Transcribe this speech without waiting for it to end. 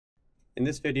In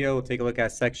this video, we'll take a look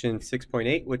at section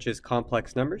 6.8, which is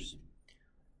complex numbers.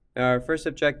 Now, our first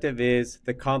objective is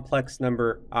the complex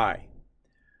number I.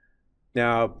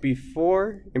 Now,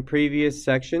 before, in previous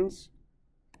sections,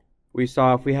 we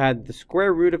saw if we had the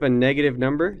square root of a negative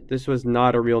number, this was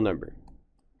not a real number.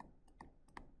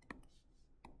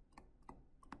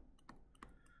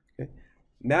 Okay.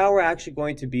 Now we're actually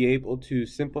going to be able to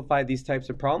simplify these types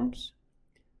of problems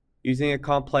using a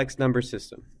complex number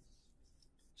system.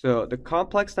 So the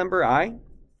complex number I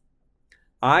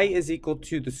is equal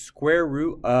to the square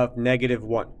root of negative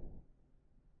 1,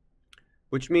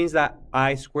 which means that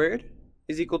I squared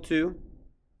is equal to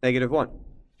negative 1.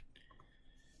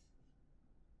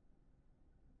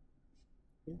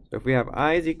 So if we have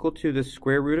I is equal to the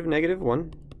square root of negative 1,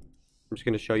 I'm just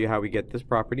going to show you how we get this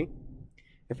property.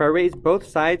 If I raise both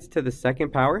sides to the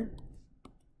second power,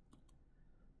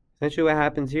 essentially what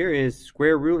happens here is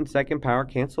square root and second power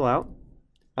cancel out.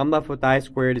 I'm left with I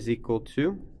squared is equal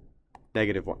to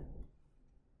negative 1.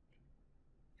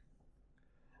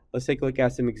 Let's take a look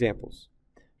at some examples.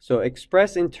 So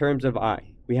express in terms of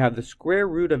I, we have the square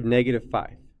root of negative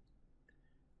 5.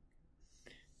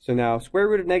 So now square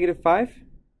root of negative 5,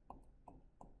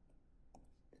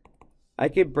 I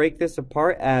could break this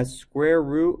apart as square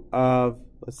root of,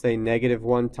 let's say, negative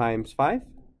 1 times 5,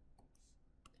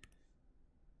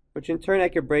 which in turn I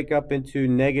could break up into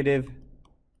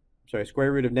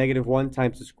square root of negative 1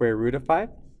 times the square root of 5.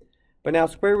 But now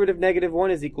square root of negative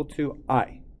 1 is equal to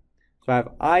I. So I have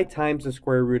I times the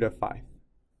square root of 5.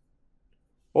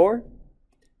 Or,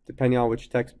 depending on which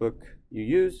textbook you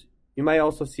use, you might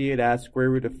also see it as square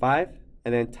root of 5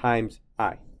 and then times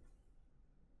I.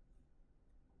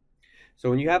 So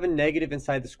when you have a negative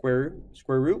inside the square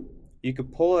root, you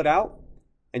could pull it out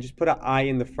and just put an I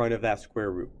in the front of that square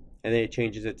root, and then it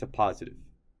changes it to positive.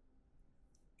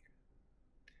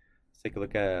 Let's take a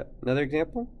look at another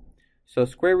example. So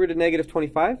square root of negative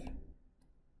 25.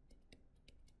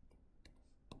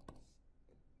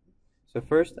 So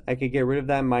first, I could get rid of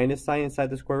that minus sign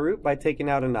inside the square root by taking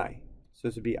out an I. So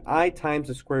this would be I times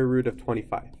the square root of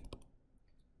 25.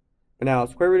 But now,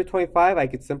 square root of 25, I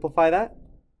could simplify that.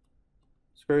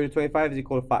 Square root of 25 is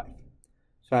equal to 5.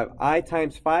 So I have I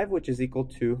times 5, which is equal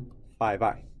to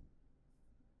 5i.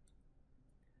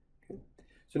 Okay.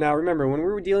 So now remember, when we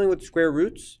were dealing with square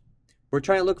roots, we're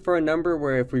trying to look for a number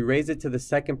where if we raise it to the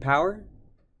second power,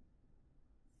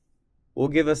 will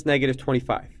give us negative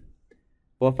 25.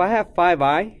 Well, if I have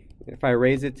 5i, if I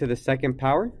raise it to the second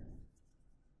power,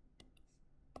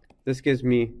 this gives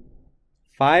me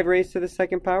 5 raised to the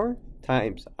second power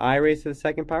times I raised to the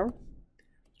second power,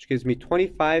 which gives me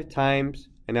 25 times,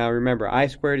 and now remember, I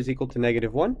squared is equal to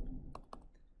negative 1. So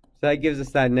that gives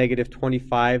us that negative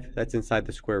 25 that's inside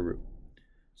the square root.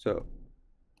 So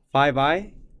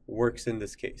 5i works in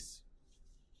this case.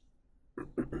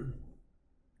 Okay.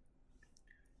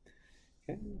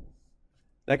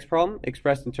 Next problem,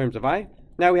 expressed in terms of I.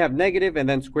 Now we have negative and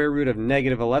then square root of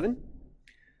negative 11.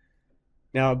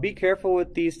 Now be careful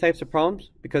with these types of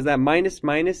problems because that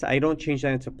minus, I don't change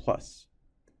that into plus.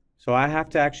 So I have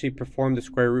to actually perform the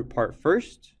square root part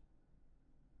first.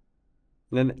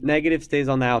 And then negative stays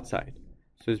on the outside.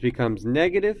 So this becomes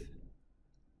negative.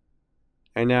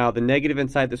 And now the negative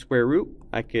inside the square root,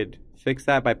 I could fix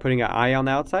that by putting an I on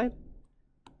the outside.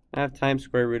 I have times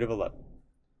square root of 11.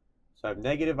 So I have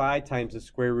negative I times the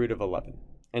square root of 11.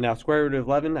 And now square root of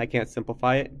 11, I can't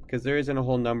simplify it because there isn't a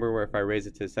whole number where if I raise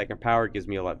it to the second power, it gives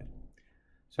me 11.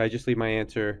 So I just leave my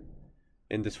answer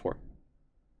in this form.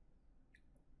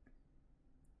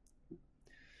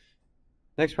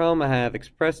 Next problem, I have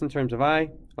expressed in terms of I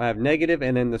have negative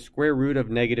and then the square root of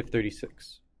negative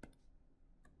 36.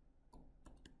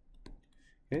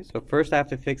 Okay, so first I have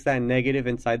to fix that negative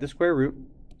inside the square root.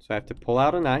 So I have to pull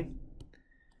out an I.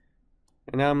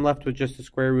 And now I'm left with just the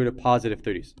square root of positive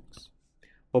 36.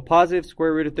 Well, positive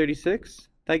square root of 36,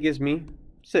 that gives me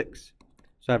 6.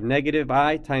 So I have negative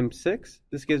I times 6.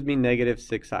 This gives me negative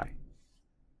 6i.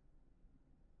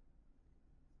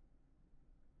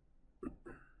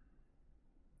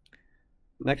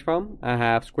 Next problem, I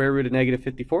have square root of negative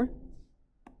 54.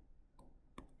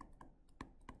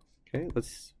 Okay,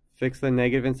 let's fix the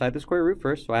negative inside the square root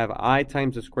first. So I have I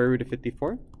times the square root of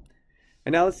 54.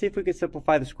 And now let's see if we can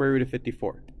simplify the square root of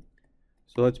 54.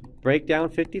 So let's break down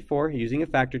 54 using a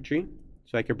factor tree.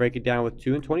 So I could break it down with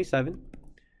 2 and 27.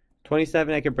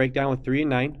 27 I could break down with 3 and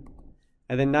 9.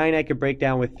 And then 9 I could break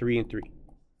down with 3 and 3.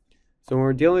 So when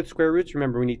we're dealing with square roots,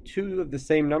 remember we need 2 of the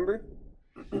same number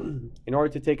in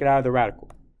order to take it out of the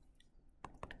radical.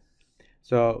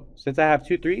 So since I have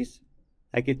 2 3's,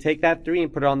 I could take that 3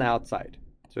 and put it on the outside.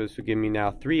 So this would give me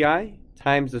now 3i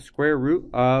times the square root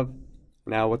of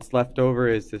Now what's left over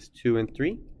is this 2 and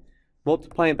 3.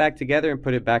 Multiply it back together and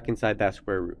put it back inside that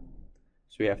square root.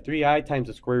 So we have 3i times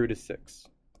the square root of 6.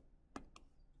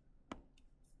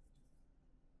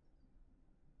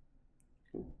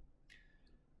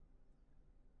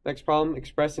 Next problem,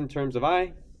 expressed in terms of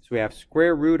I. So we have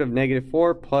square root of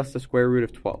 -4 plus the square root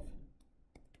of 12.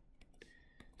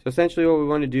 So essentially what we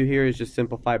want to do here is just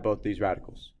simplify both these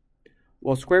radicals.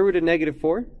 Well, square root of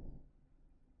 -4,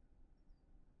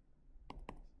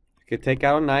 I could take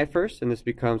out an I first, and this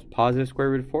becomes positive square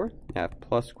root of 4. I have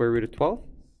plus square root of 12.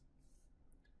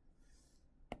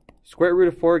 Square root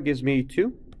of 4 gives me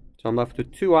 2, so I'm left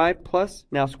with 2i plus,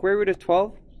 now square root of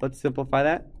 12, let's simplify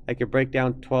that. I could break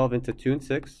down 12 into 2 and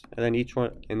 6, and then each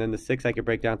one, and then the 6 I could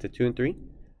break down to 2 and 3.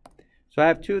 So I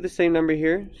have 2 of the same number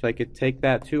here, so I could take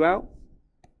that 2 out,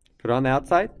 put it on the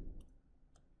outside,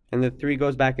 and the 3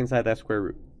 goes back inside that square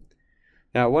root.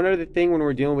 Now, one other thing when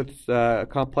we're dealing with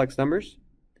complex numbers,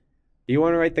 you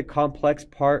want to write the complex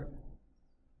part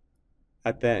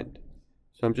at the end.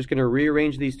 So I'm just going to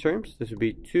rearrange these terms. This would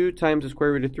be 2 times the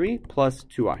square root of 3 plus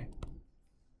 2i.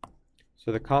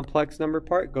 So the complex number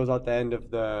part goes out the end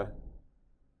of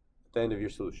your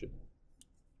solution.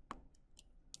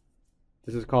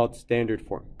 This is called standard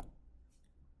form.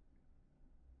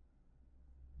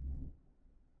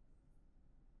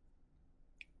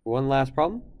 One last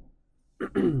problem,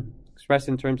 expressed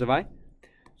in terms of I.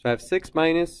 So I have 6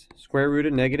 minus square root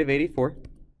of -84. So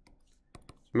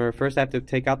remember, first I have to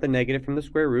take out the negative from the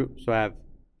square root. So I have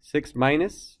 6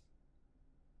 minus.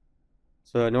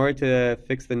 So in order to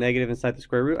fix the negative inside the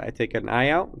square root, I take an I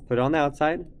out, put it on the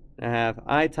outside, and I have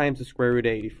I times the square root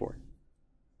of 84.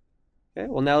 Okay,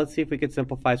 well now let's see if we can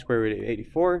simplify square root of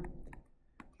 84.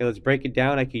 Okay, let's break it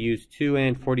down. I could use 2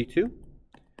 and 42.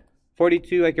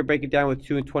 42 I could break it down with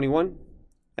 2 and 21.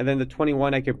 And then the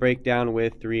 21 I could break down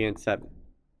with 3 and 7.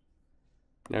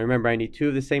 Now remember, I need 2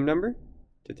 of the same number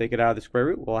to take it out of the square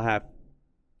root. Well, I have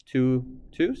 2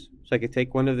 2's. So I could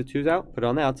take one of the 2's out, put it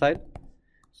on the outside.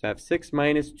 So I have 6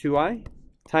 minus 2i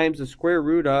times the square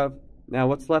root of, now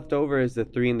what's left over is the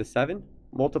 3 and the 7.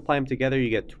 Multiply them together, you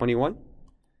get 21.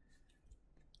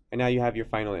 And now you have your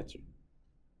final answer.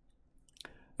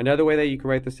 Another way that you can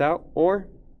write this out, or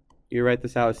you write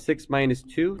this out as 6 minus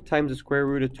 2 times the square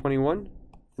root of 21,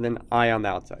 and then I on the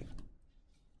outside.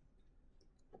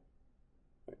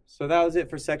 So that was it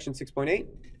for section 6.8.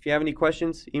 If you have any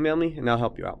questions, email me and I'll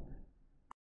help you out.